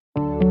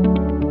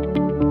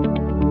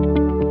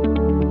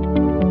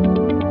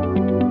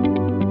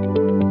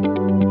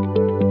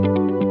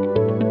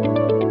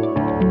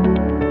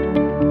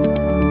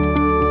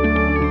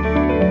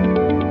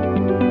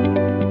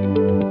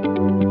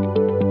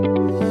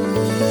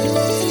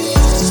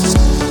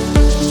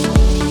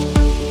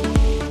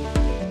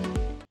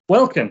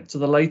Welcome to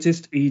the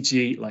latest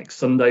EG Like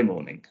Sunday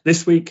Morning.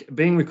 This week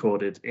being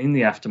recorded in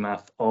the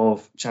aftermath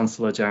of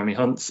Chancellor Jeremy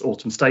Hunt's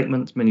autumn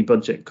statement, mini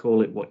budget,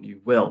 call it what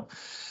you will.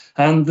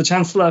 And the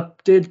Chancellor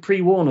did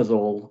pre-warn us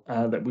all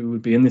that we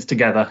would be in this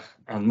together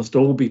and must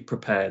all be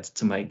prepared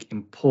to make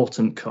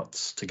important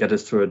cuts to get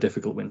us through a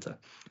difficult winter.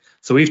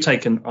 So we've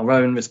taken our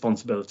own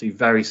responsibility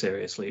very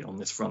seriously on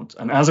this front.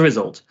 And as a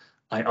result,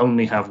 I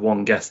only have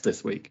one guest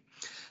this week.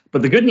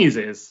 But the good news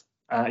is,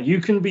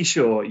 you can be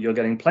sure you're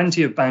getting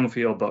plenty of bang for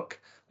your buck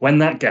when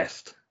that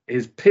guest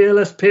is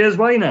peerless Piers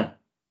Wayner.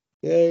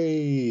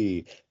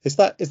 Yay! Is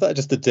that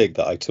just a dig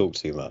that I talk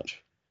too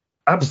much?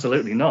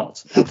 Absolutely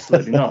not.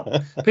 Absolutely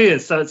not.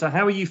 Piers, so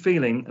how are you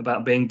feeling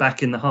about being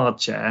back in the hard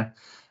chair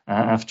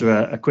after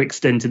a quick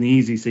stint in the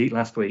easy seat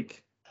last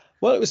week?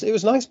 Well, it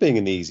was nice being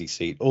in the easy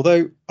seat,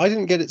 although I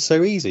didn't get it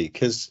so easy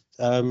because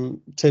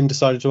Tim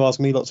decided to ask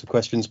me lots of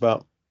questions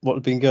about what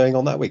had been going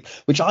on that week,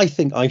 which I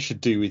think I should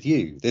do with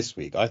you this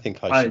week. I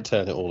think I should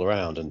turn it all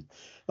around and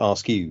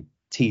ask you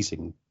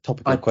teasing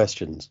topical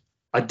questions.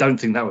 I don't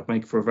think that would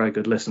make for a very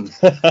good listen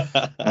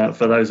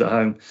for those at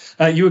home.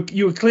 You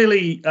were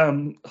clearly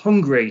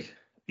hungry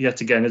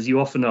yet again, as you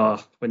often are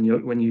when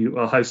you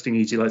are hosting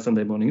EG Like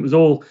Sunday Morning. It was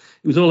all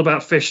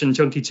about fish and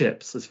chunky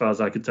chips, as far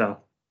as I could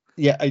tell.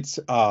 Yeah,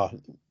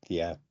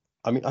 yeah.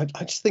 I mean, I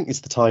just think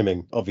it's the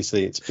timing.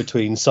 Obviously, it's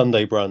between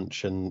Sunday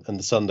brunch and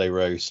the Sunday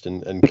roast,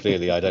 and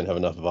clearly I don't have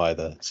enough of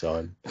either,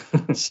 so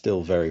I'm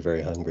still very,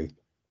 very hungry.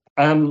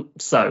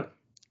 So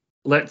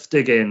let's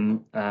dig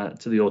in to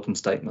the autumn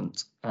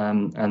statement.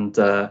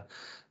 The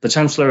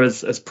Chancellor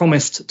has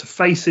promised to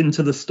face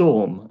into the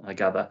storm, I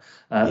gather.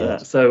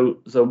 Yes. So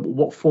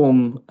what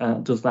form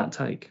does that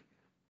take?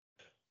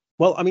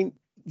 Well, I mean,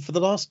 for the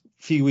last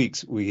few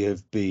weeks, we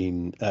have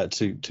been,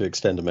 to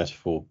extend a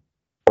metaphor,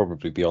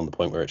 probably beyond the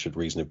point where it should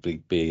reasonably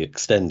be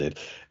extended.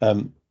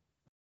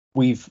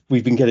 We've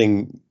been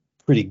getting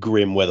pretty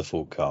grim weather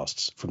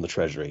forecasts from the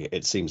Treasury.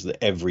 It seems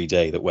that every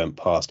day that went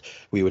past,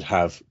 we would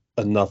have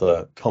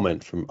another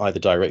comment from either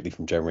directly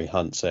from Jeremy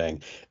Hunt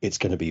saying it's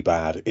going to be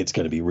bad, it's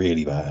going to be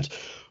really bad,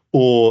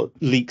 or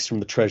leaks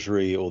from the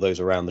Treasury or those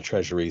around the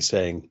Treasury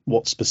saying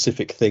what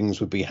specific things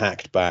would be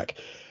hacked back.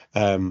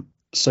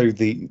 So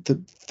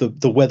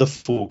the weather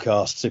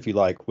forecasts, if you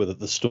like, were that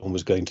the storm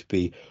was going to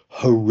be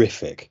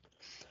horrific.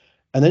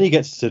 And then you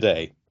get to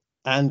today,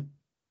 and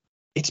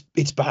it's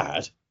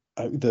bad.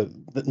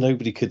 That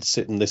nobody could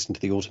sit and listen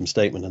to the autumn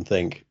statement and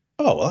think,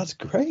 oh, well, that's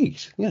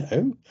great.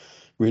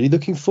 Really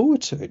looking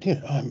forward to it.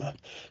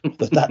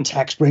 That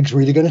tax break's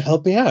really going to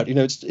help me out.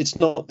 It's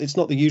not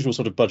the usual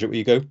sort of budget where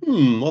you go,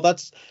 well,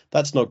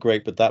 that's not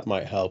great, but that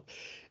might help.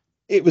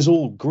 It was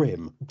all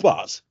grim,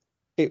 but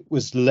it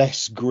was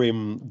less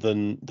grim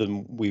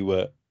than we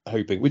were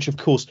hoping, which of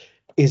course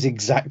is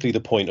exactly the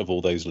point of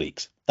all those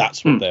leaks.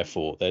 That's what they're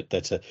for. They're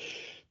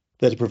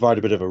to provide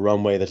a bit of a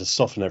runway, they're to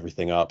soften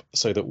everything up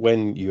so that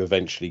when you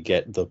eventually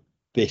get the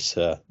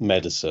bitter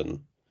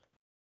medicine,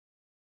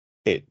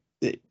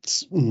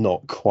 it's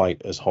not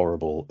quite as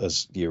horrible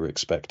as you were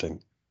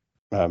expecting.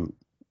 But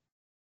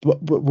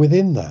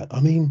within that, I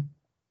mean,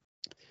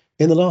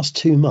 in the last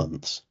 2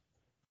 months,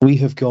 we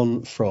have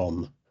gone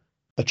from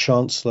a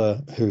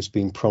Chancellor who's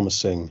been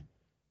promising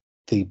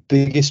the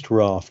biggest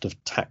raft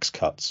of tax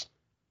cuts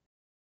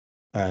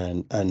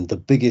and the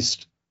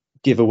biggest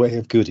giveaway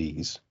of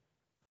goodies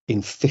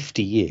in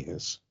 50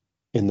 years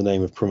in the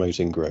name of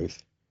promoting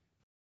growth,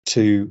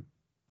 to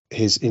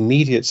his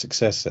immediate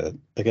successor,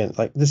 again,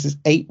 like this is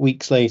 8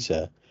 weeks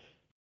later,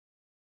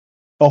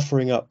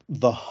 offering up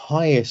the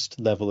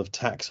highest level of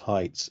tax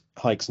hikes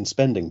and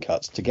spending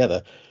cuts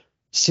together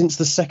since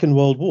the Second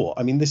World War.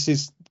 I mean, this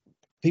is,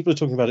 people are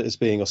talking about it as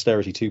being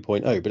austerity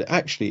 2.0, but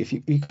actually, if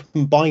you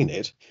combine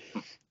it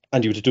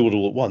and you were to do it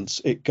all at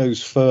once, it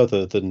goes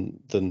further than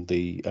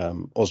the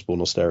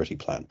Osborne austerity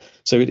plan.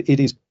 So it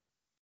is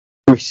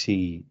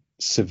pretty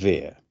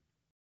severe,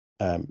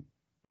 and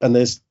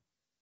there's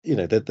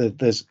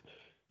there's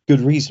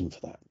good reason for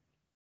that.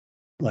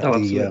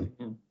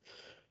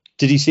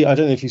 Did you see? I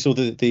don't know if you saw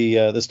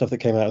the stuff that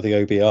came out of the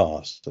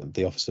OBR,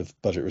 the Office of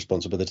Budget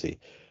Responsibility,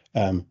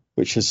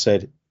 which has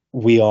said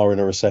we are in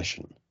a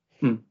recession.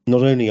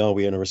 Not only are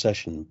we in a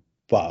recession,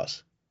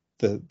 but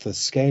the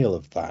scale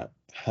of that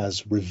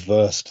has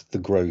reversed the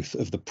growth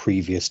of the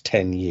previous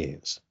 10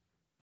 years.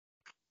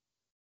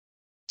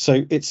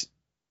 So it's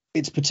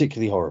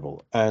particularly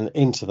horrible, and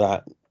into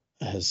that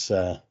has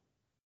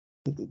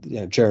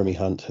Jeremy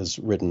Hunt has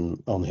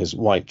ridden on his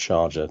white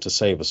charger to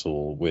save us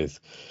all with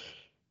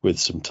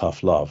some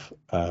tough love,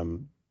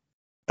 and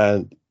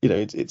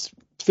it's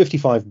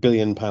 £55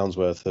 billion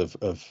worth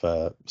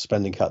of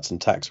spending cuts and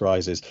tax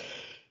rises,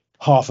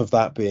 half of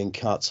that being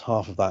cuts,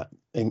 half of that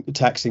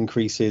tax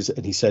increases,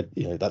 and he said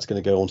that's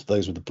going to go on to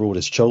those with the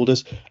broadest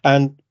shoulders,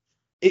 and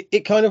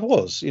it kind of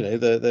was.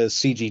 The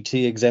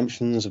CGT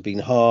exemptions have been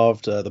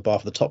halved. The bar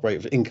for the top rate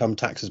of income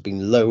tax has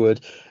been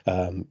lowered.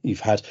 You've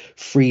had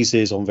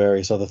freezes on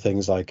various other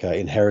things like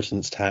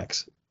inheritance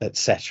tax,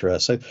 etc.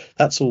 So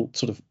that's all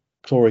sort of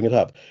clawing it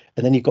up.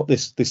 And then you've got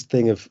this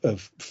thing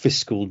of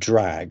fiscal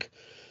drag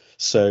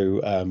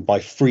So by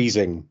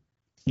freezing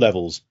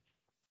levels,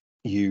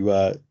 you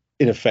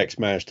in effect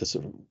manage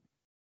to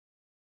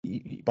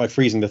by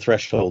freezing the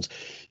thresholds,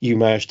 you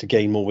manage to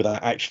gain more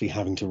without actually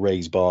having to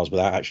raise bars,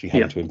 without actually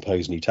having to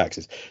impose new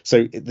taxes.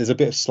 So there's a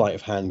bit of sleight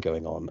of hand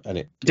going on,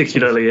 and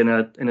particularly in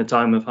a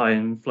time of high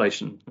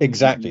inflation.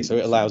 Exactly. So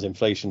it allows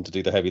inflation to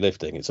do the heavy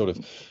lifting. It sort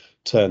of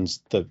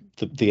turns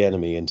the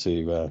enemy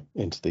into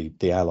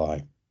the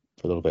ally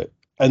for a little bit,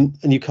 and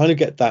you kind of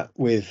get that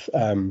with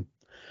the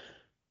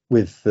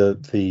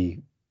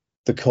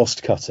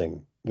cost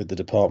cutting with the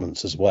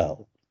departments as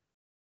well.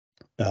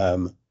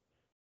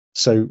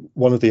 So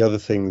one of the other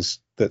things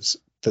that's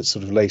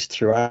sort of laced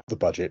throughout the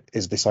budget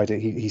is this idea.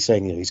 He's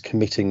saying, he's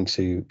committing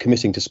to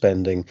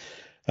spending,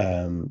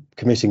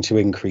 committing to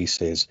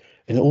increases,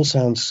 and it all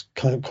sounds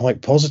kind of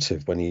quite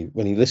positive when you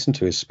listen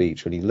to his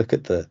speech. When you look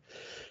at the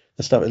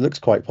stuff, it looks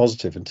quite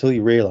positive until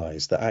you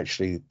realise that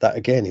actually that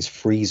again is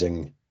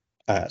freezing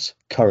at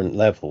current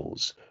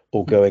levels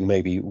or going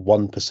maybe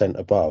 1%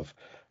 above.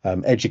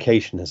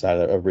 Education has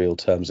had a real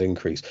terms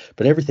increase,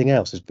 but everything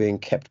else is being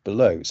kept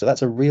below. So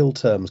that's a real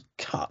terms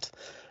cut,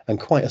 and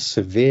quite a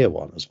severe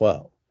one as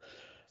well.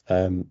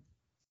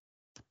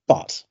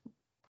 But,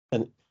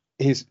 and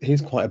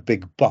here's quite a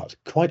big but,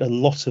 quite a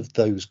lot of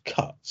those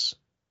cuts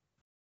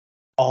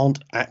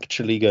aren't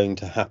actually going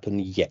to happen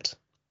yet.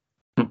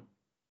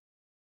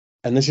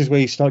 And this is where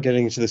you start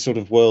getting into this sort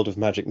of world of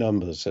magic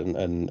numbers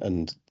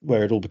and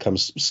where it all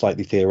becomes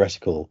slightly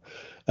theoretical.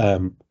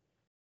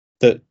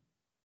 That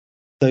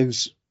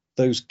those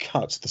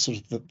cuts, the sort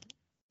of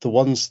the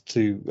ones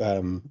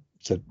to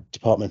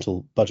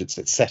departmental budgets,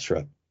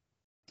 etc.,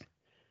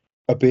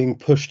 are being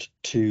pushed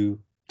to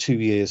 2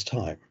 years'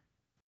 time.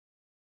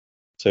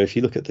 So if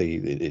you look at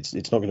it's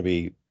not going to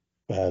be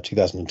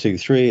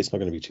 2002-3, it's not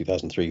going to be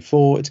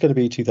 2003-4, it's going to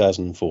be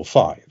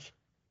 2004-5.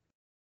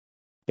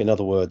 In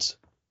other words,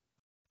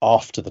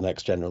 after the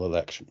next general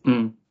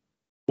election,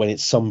 when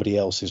it's somebody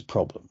else's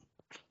problem.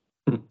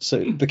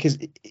 So because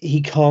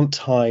he can't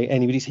tie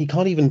anybody's, he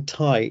can't even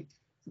tie.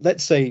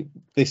 Let's say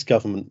this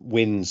government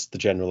wins the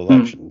general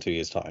election in 2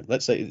 years' time.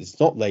 Let's say it's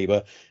not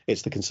Labour,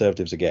 it's the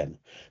Conservatives again,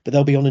 but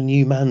they'll be on a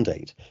new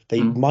mandate.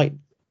 They might,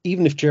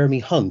 even if Jeremy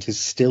Hunt is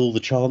still the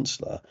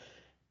Chancellor,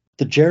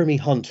 the Jeremy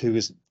Hunt who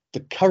is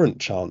the current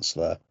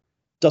Chancellor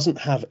doesn't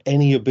have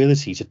any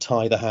ability to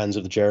tie the hands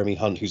of the Jeremy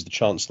Hunt who's the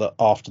Chancellor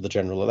after the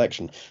general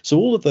election. So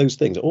all of those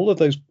things, all of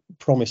those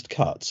promised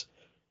cuts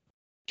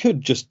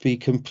could just be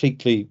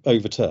completely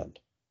overturned.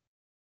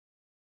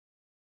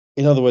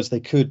 In other words, they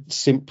could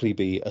simply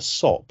be a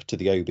sop to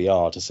the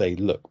OBR to say,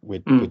 look, we're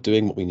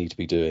doing what we need to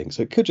be doing.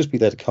 So it could just be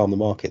there to calm the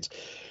markets.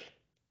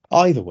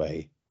 Either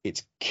way,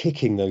 it's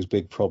kicking those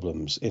big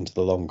problems into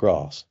the long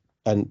grass.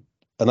 And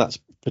that's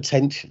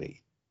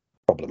potentially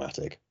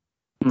problematic.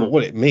 But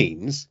what it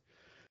means,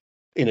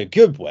 in a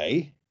good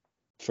way,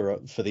 for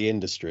the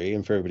industry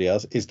and for everybody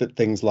else, is that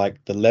things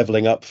like the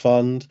Levelling Up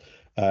Fund,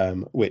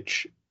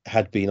 which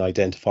had been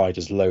identified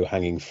as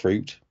low-hanging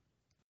fruit,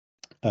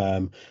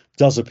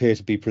 does appear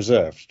to be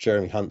preserved.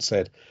 Jeremy Hunt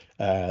said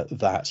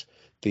that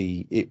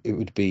it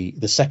would be,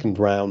 the second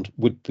round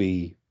would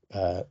be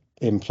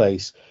in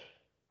place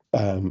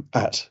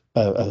at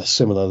a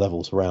similar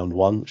level to round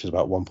one, which is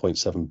about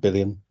 1.7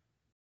 billion.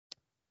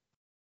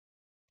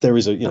 There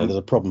is there's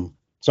a problem.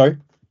 Sorry?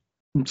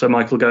 So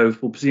Michael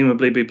Gove will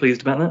presumably be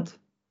pleased about that?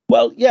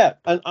 Well, yeah,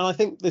 and I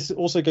think this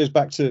also goes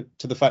back to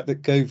the fact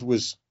that Gove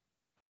was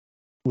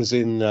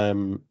in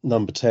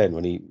number 10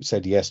 when he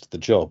said yes to the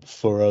job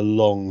for a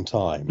long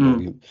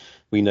time.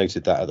 We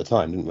noted that at the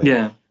time, didn't we?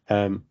 Yeah.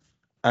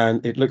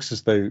 And it looks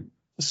as though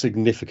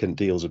significant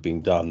deals have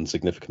been done,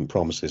 significant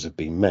promises have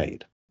been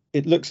made.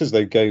 It looks as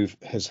though Gove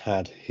has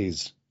had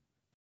his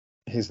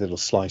little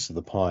slice of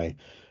the pie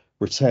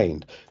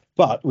retained.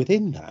 But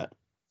within that,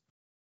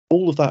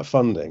 all of that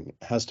funding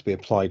has to be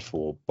applied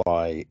for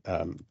by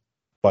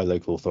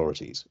local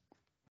authorities.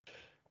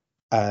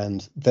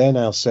 And they're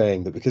now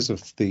saying that because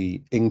of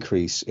the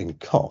increase in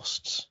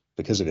costs,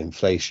 because of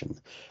inflation,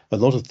 a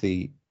lot of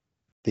the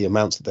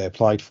amounts that they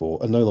applied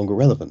for are no longer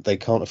relevant. They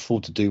can't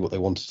afford to do what they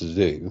wanted to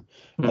do,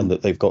 and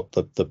that they've got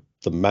the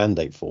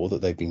mandate for,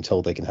 that they've been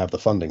told they can have the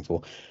funding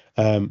for,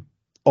 on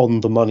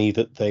the money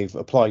that they've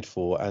applied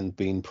for and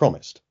been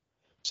promised.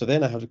 So they're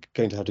now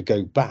going to have to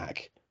go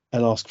back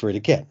and ask for it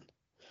again.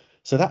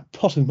 So that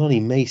pot of money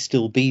may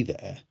still be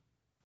there,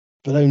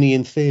 but only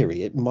in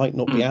theory. It might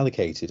not be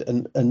allocated,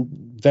 and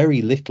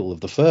very little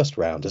of the first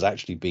round has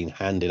actually been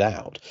handed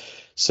out.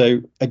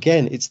 So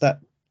again, it's that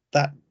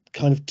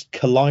kind of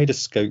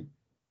telescope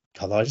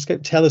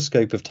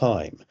of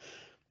time,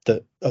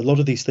 that a lot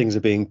of these things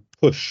are being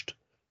pushed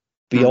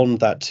beyond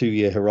that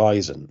 2-year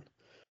horizon.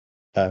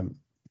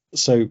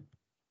 So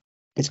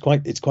it's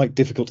quite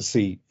difficult to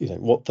see,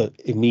 what the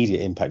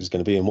immediate impact is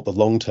going to be and what the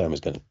long term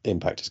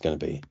impact is going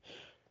to be.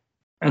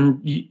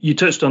 And you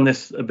touched on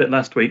this a bit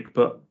last week,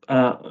 but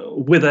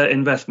Wither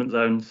investment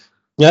zones.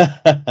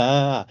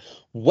 Well,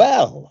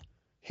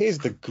 here's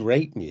the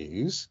great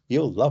news.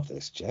 You'll love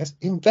this, Jess.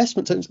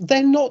 Investment zones,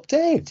 they're not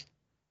dead.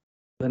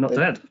 They're not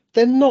dead.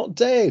 They're not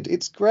dead.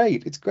 It's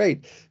great. It's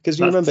great because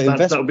you remember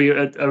that would be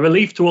a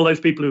relief to all those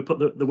people who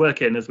put the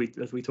work in, as we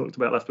talked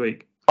about last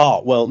week.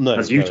 Oh well, no,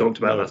 as you talked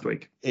about last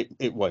week.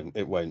 It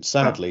won't.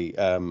 Sadly,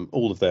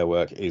 all of their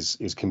work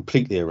is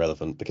completely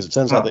irrelevant because it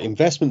turns out that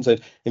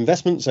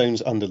investment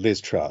zones under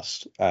Liz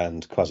Truss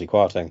and Kwasi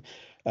Kwarteng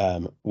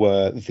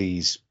were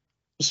these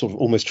sort of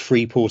almost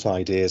Freeport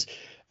ideas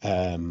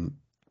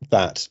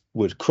that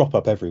would crop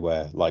up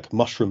everywhere like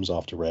mushrooms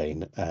after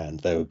rain, and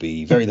there would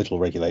be very little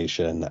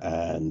regulation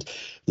and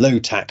low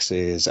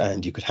taxes,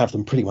 and you could have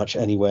them pretty much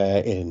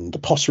anywhere in the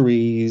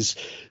potteries,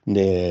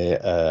 near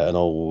an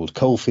old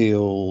coal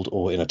field,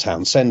 or in a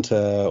town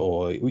centre,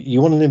 or you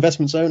want an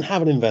investment zone,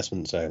 have an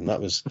investment zone. That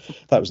was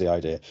the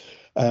idea.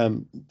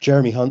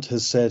 Jeremy Hunt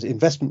has said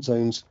investment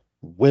zones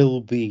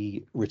will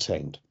be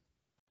retained.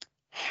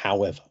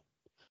 However,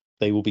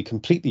 they will be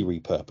completely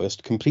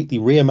repurposed, completely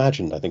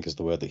reimagined, I think is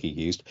the word that he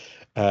used,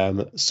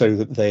 so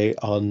that they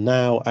are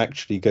now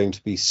actually going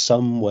to be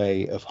some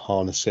way of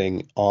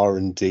harnessing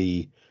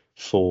R&D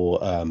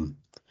for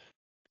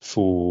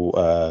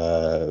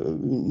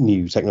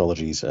new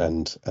technologies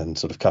and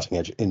sort of cutting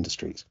edge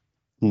industries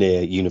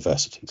near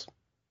universities.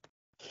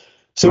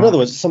 So in other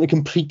words, it's something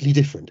completely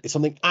different. It's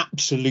something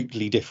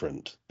absolutely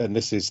different, and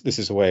this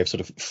is a way of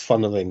sort of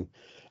funneling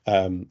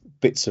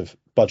bits of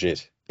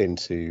budget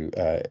into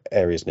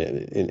areas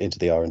into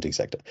the R&D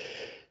sector.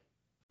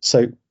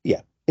 So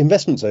yeah,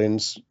 investment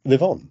zones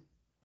live on,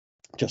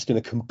 just in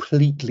a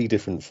completely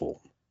different form.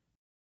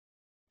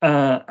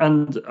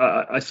 And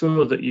I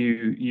saw that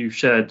you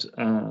shared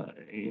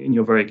in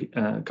your very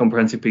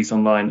comprehensive piece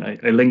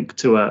online a link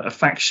to a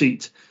fact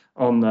sheet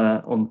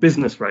on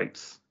business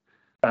rates.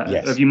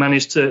 Yes. Have you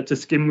managed to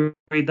skim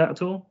read that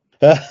at all?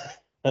 Well,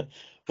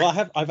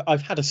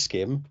 I've had a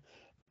skim.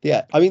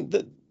 Yeah, I mean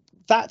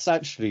that's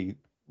actually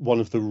one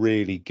of the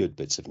really good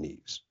bits of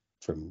news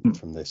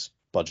from this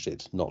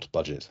budget, not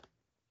budget.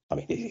 I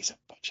mean, it is a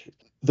budget.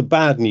 The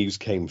bad news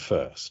came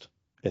first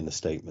in the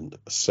statement.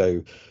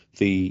 So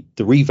the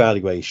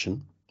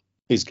revaluation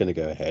is going to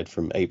go ahead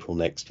from April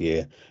next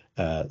year.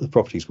 The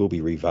properties will be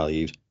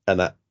revalued,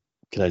 and that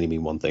can only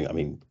mean one thing. I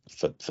mean,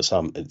 for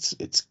some,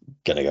 it's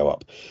going to go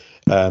up.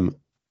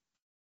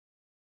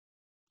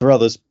 For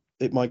others,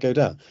 it might go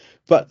down.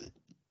 But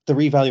the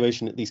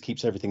revaluation at least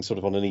keeps everything sort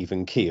of on an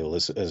even keel,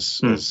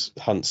 as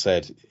Hunt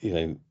said. You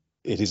know,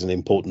 it is an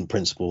important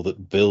principle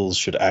that bills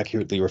should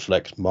accurately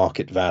reflect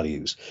market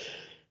values.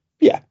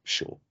 Yeah,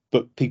 sure,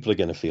 but people are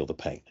going to feel the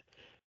pain.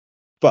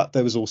 But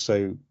there was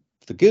also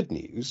the good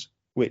news,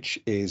 which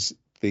is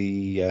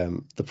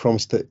the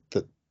promise that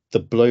the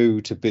blow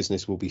to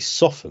business will be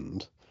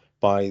softened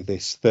by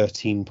this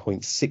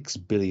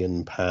 £13.6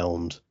 billion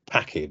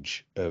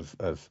package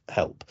of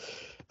help,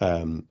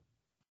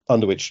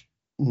 under which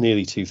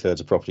nearly 2/3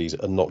 of properties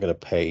are not going to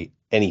pay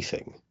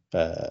anything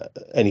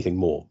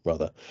more,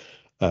 rather,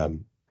 over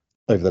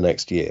the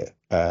next year.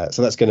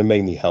 So that's going to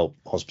mainly help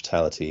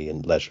hospitality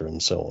and leisure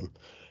and so on.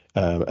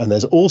 And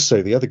there's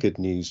also the other good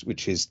news,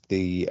 which is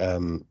the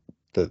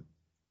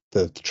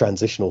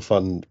transitional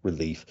fund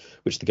relief,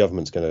 which the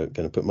government's going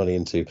to put money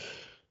into,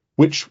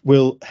 which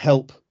will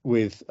help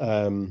with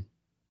those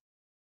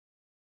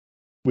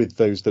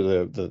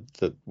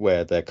that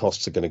where their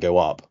costs are going to go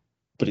up.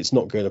 But it's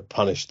not going to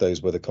punish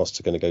those where the costs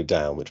are going to go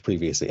down, which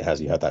previously it has.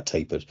 You had that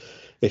tapered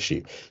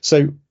issue.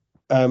 So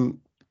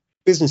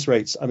business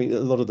rates, I mean, a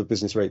lot of the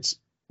business rates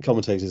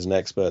commentators and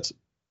experts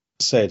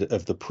said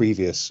of the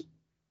previous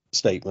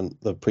statement,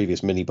 the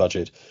previous mini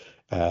budget,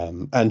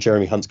 and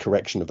Jeremy Hunt's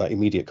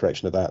immediate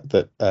correction of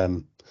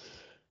that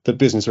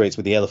business rates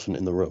were the elephant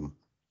in the room.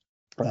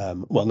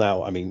 Well,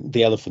 now, I mean,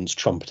 the elephant's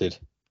trumpeted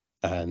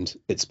and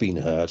it's been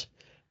heard.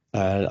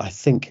 And I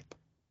think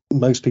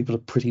most people are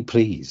pretty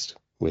pleased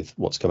with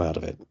what's come out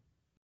of it.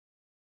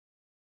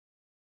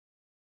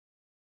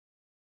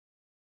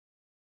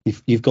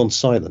 You've gone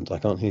silent. I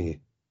can't hear you.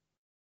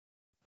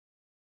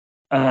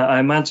 I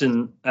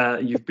imagine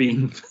you've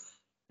been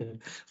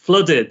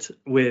flooded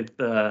with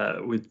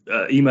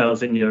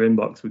emails in your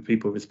inbox with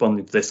people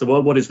responding to this. So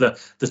what is the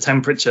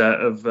temperature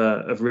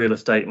of real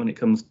estate when it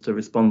comes to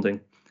responding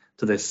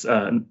to this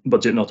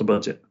budget, not a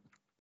budget?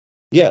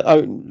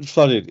 Yeah,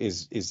 flooded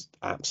is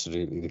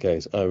absolutely the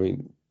case. I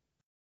mean,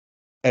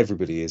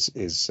 everybody is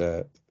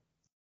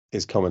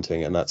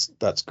commenting, and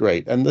that's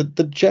great. And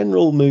the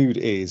general mood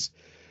is,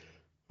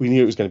 we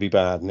knew it was going to be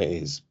bad, and it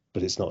is,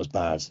 but it's not as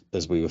bad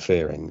as we were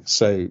fearing.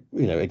 So, you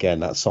know,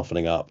 again, that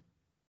softening up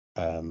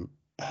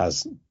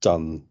has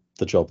done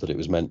the job that it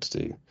was meant to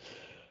do.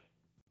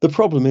 The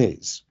problem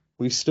is,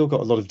 we've still got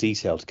a lot of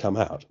detail to come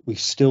out. We've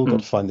still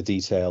got to find the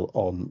detail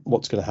on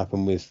what's going to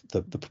happen with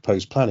the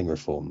proposed planning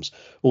reforms.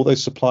 All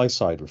those supply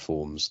side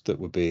reforms that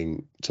were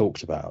being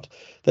talked about,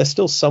 they're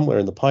still somewhere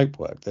in the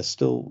pipework. There's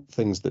still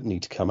things that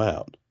need to come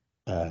out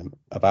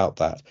about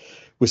that.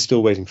 We're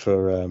still waiting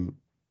for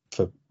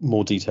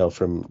more detail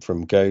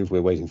from Gove.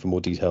 We're waiting for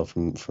more detail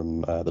from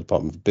the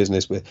Department of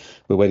Business. We're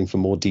waiting for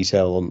more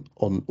detail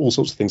on all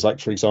sorts of things, like,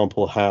 for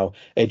example, how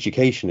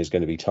education is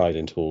going to be tied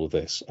into all of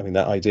this. I mean,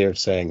 that idea of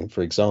saying,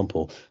 for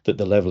example, that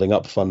the levelling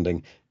up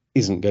funding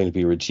isn't going to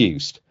be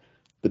reduced,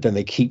 but then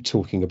they keep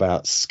talking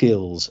about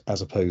skills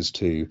as opposed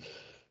to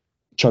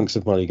chunks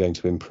of money going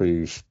to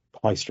improve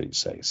high streets,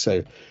 say.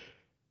 So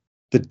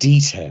the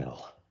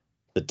detail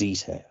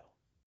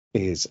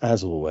is,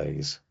 as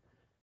always,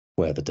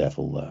 where the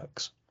devil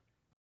lurks.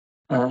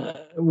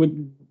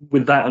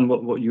 With that and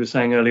what you were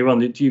saying earlier on,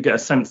 do you get a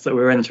sense that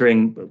we're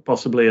entering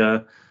possibly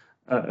a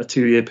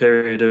 2-year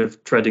period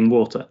of treading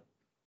water?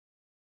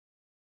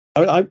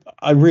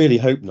 I really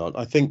hope not.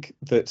 I think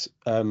that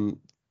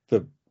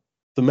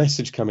the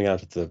message coming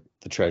out of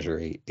the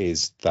Treasury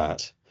is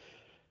that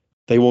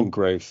they want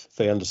growth.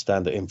 They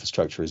understand that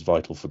infrastructure is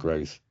vital for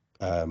growth.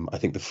 I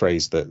think the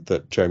phrase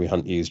that Jeremy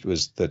Hunt used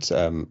was that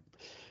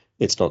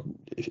it's not,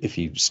 if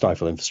you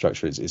stifle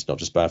infrastructure, it's not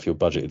just bad for your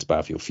budget, it's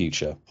bad for your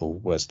future, or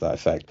words to that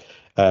effect.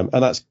 And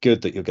that's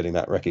good that you're getting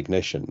that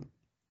recognition.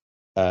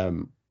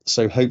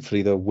 So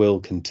hopefully there will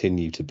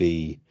continue to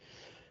be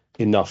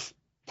enough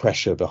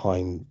pressure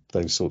behind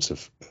those sorts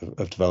of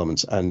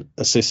developments and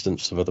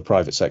assistance for the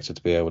private sector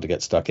to be able to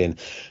get stuck in.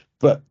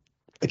 But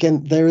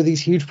again, there are these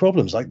huge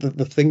problems. Like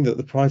the thing that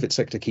the private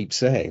sector keeps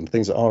saying,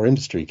 things that our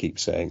industry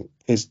keeps saying,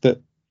 is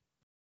that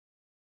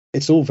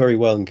it's all very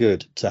well and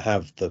good to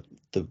have the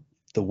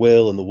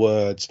will and the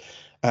words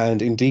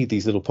and indeed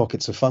these little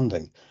pockets of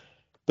funding,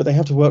 but they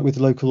have to work with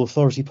local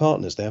authority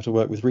partners, they have to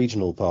work with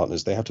regional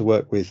partners, they have to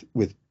work with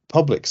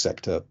public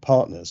sector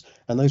partners,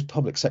 and those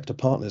public sector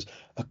partners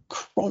are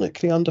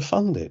chronically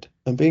underfunded.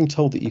 And being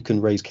told that you can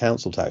raise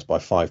council tax by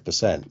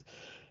 5%,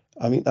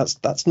 I mean,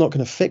 that's not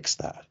going to fix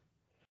that.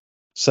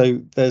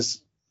 So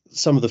there's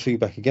some of the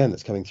feedback again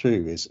that's coming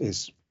through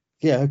is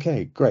yeah,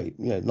 okay, great,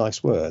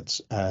 nice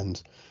words,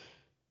 and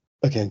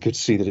again, good to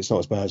see that it's not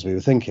as bad as we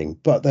were thinking.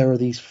 But there are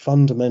these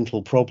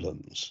fundamental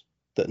problems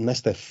that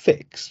unless they're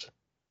fixed,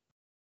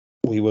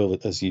 we will,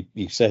 as you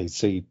say,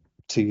 see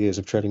 2 years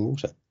of treading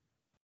water.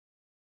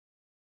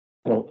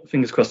 Well,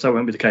 fingers crossed that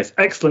won't be the case.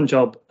 Excellent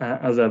job,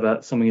 as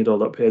ever, summing it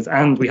all up, Piers.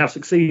 And we have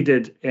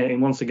succeeded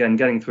in once again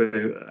getting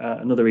through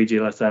another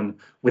EGLSM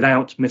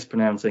without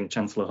mispronouncing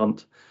Chancellor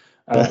Hunt.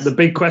 The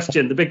big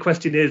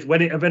question is,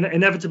 when it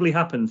inevitably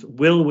happens,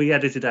 will we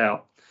edit it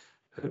out?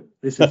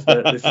 This is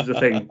the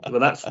thing.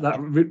 Well, that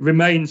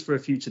remains for a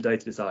future day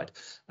to decide.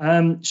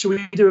 Shall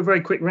we do a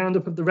very quick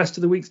roundup of the rest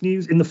of the week's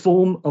news in the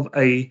form of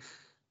a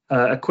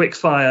quick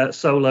fire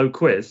solo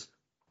quiz?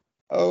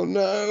 Oh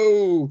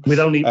no! With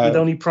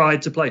only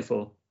pride to play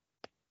for.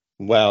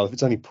 Well, if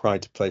it's only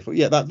pride to play for,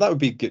 yeah, that would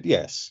be good.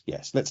 Yes,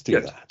 let's do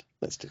that.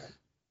 Let's do it.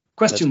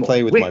 Question let's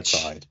play with my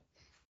pride.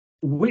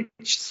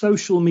 Which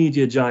social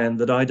media giant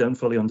that I don't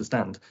fully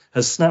understand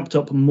has snapped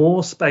up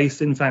more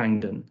space in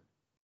Farringdon?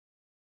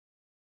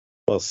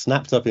 Well,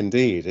 snapped up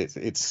indeed. It's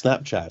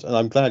Snapchat, and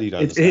I'm glad you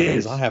don't understand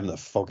because I haven't the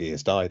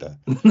foggiest either.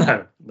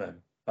 No,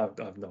 I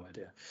have no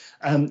idea.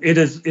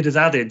 It has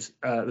added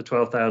the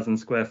 12,000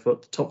 square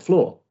foot top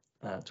floor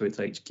to its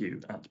HQ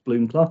at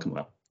Bloom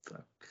Clerkenwell.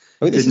 So,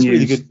 I mean, this is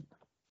really good.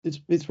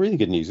 It's really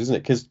good news, isn't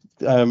it? Because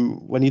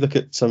when you look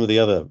at some of the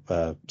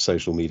other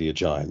social media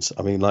giants,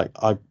 I mean, like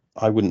I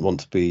wouldn't want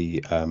to be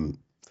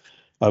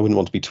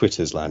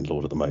Twitter's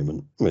landlord at the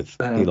moment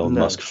with Elon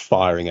Musk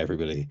firing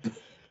everybody.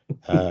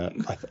 I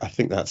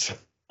think that's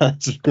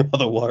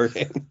rather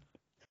worrying.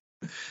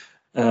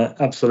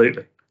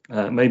 Absolutely.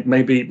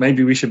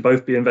 Maybe we should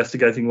both be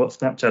investigating what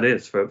Snapchat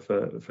is for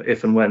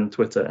if and when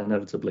Twitter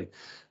inevitably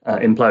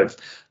implodes.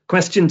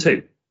 Question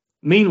 2.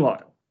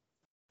 Meanwhile,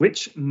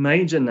 which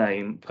major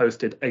name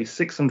posted a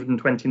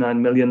 $629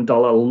 million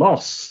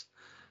loss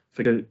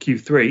for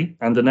Q3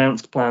 and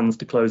announced plans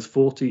to close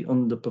 40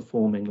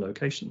 underperforming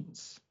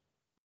locations?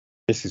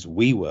 This is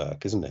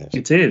WeWork, isn't it?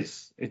 It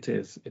is.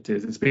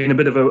 It's been a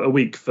bit of a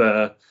week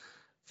for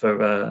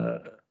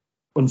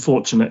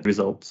unfortunate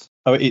results.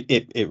 Oh,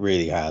 it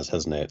really has,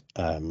 hasn't it?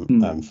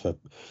 And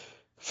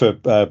for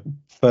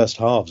first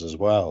halves as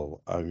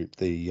well.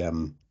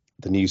 The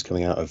news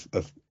coming out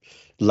of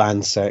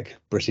Landsec,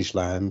 British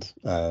Land,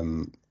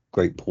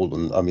 Great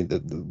Portland. I mean,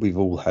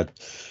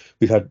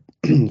 we've had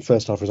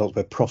first half results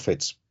where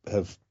profits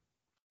have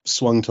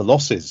swung to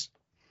losses.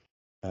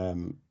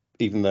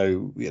 Even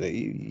though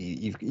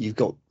you've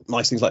got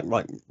nice things like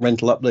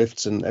rental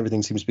uplifts and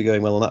everything seems to be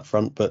going well on that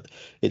front, but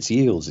it's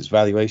yields, it's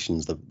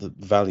valuations, the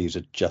values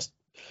are just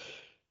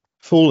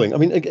falling. I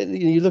mean, again,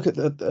 you look at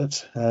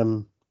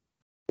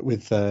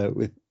with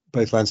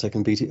both Landsec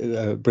and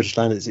British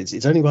Land,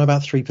 it's only by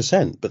about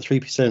 3%, but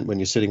 3% when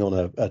you're sitting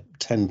on a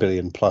 10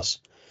 billion plus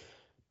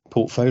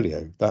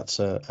portfolio, that's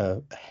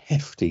a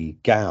hefty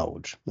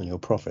gouge in your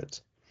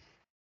profits.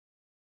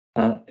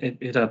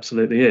 It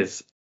absolutely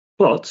is,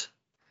 but.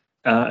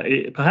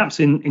 Perhaps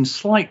in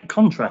slight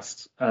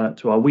contrast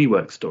to our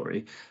WeWork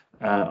story,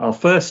 our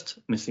first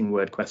missing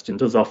word question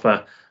does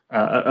offer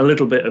a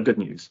little bit of good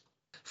news.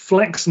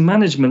 Flex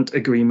management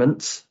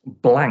agreements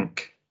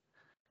blank.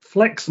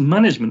 Flex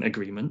management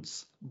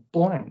agreements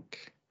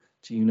blank.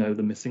 Do you know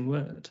the missing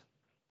word?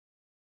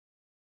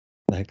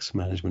 Flex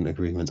management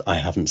agreements. I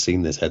haven't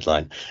seen this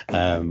headline.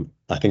 I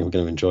think I'm going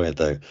to enjoy it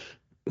though.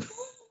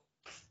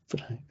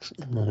 Flex,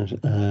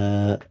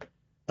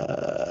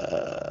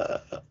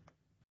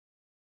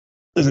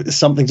 is it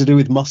something to do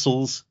with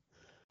muscles?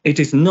 It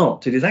is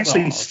not. It is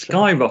actually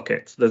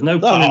skyrocket. There's no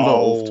pun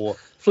involved.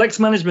 Flex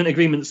management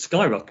agreements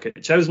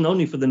skyrocket, chosen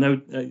only for the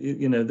note.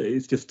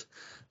 It's just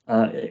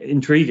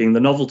intriguing,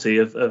 the novelty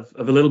of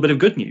a little bit of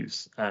good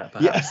news,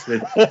 perhaps,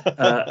 with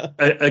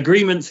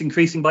agreements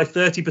increasing by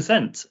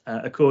 30%,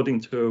 according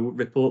to a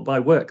report by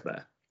Work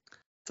there.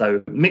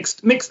 So a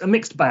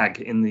mixed bag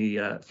in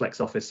the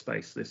Flex office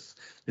space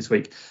this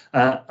week.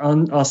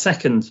 On our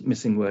second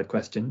missing word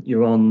question,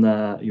 you're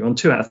on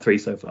 2 out of 3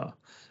 so far.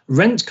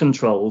 Rent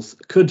controls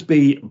could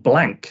be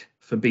blank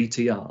for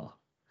BTR.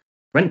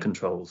 Rent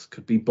controls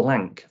could be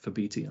blank for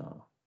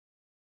BTR.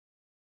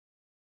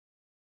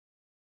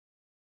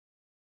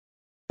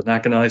 An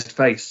agonised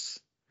face.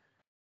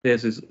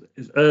 Here's his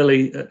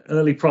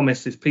early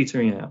promise is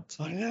petering out.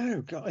 I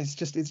know, God, it's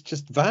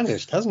just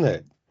vanished, hasn't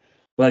it?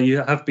 Well,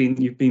 you've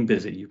been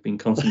busy. You've been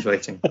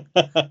concentrating.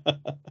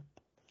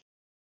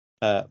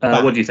 What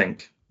do you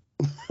think?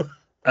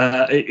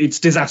 It's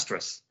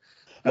disastrous.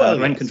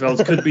 Rent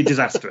controls could be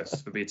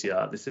disastrous for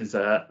BTR. This is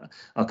our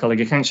colleague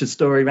Akanksha's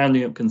story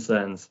rounding up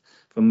concerns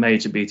from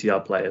major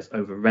BTR players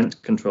over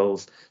rent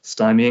controls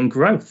stymieing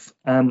growth.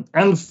 And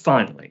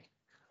finally,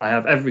 I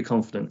have every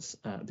confidence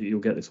that you'll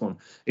get this one.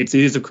 It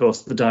is, of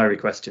course, the diary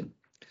question.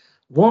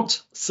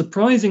 What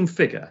surprising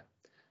figure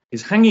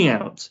is hanging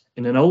out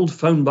in an old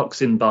phone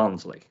box in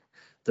Barnsley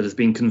that has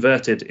been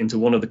converted into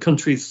one of the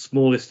country's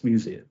smallest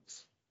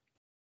museums?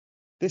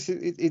 Is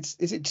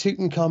it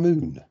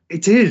Tutankhamun?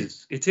 It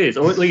is,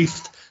 or at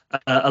least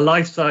a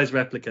life-size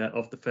replica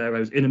of the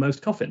pharaoh's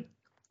innermost coffin.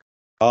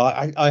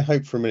 I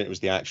hope for a minute it was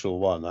the actual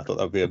one. I thought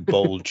that would be a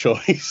bold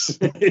choice.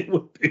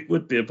 It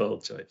would be a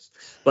bold choice,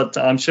 but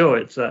I'm sure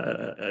it's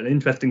an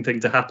interesting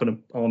thing to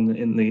happen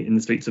in the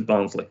streets of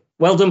Barnsley.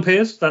 Well done,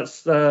 Piers.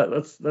 That's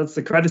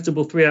a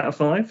creditable 3 out of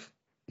 5.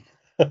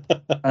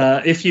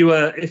 If you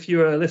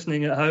are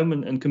listening at home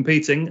and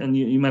competing and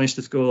you manage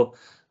to score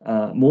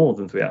more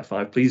than 3 out of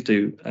 5, please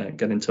do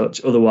get in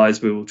touch.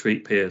 Otherwise, we will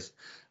treat Piers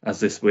as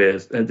this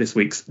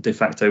week's de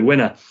facto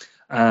winner.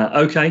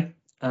 Okay.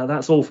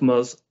 That's all from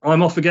us.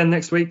 I'm off again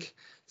next week.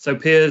 So,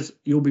 Piers,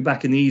 you'll be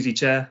back in the easy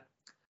chair.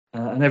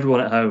 And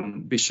everyone at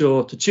home, be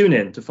sure to tune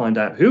in to find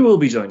out who will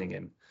be joining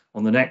him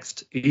on the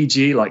next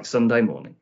EG Like Sunday Morning.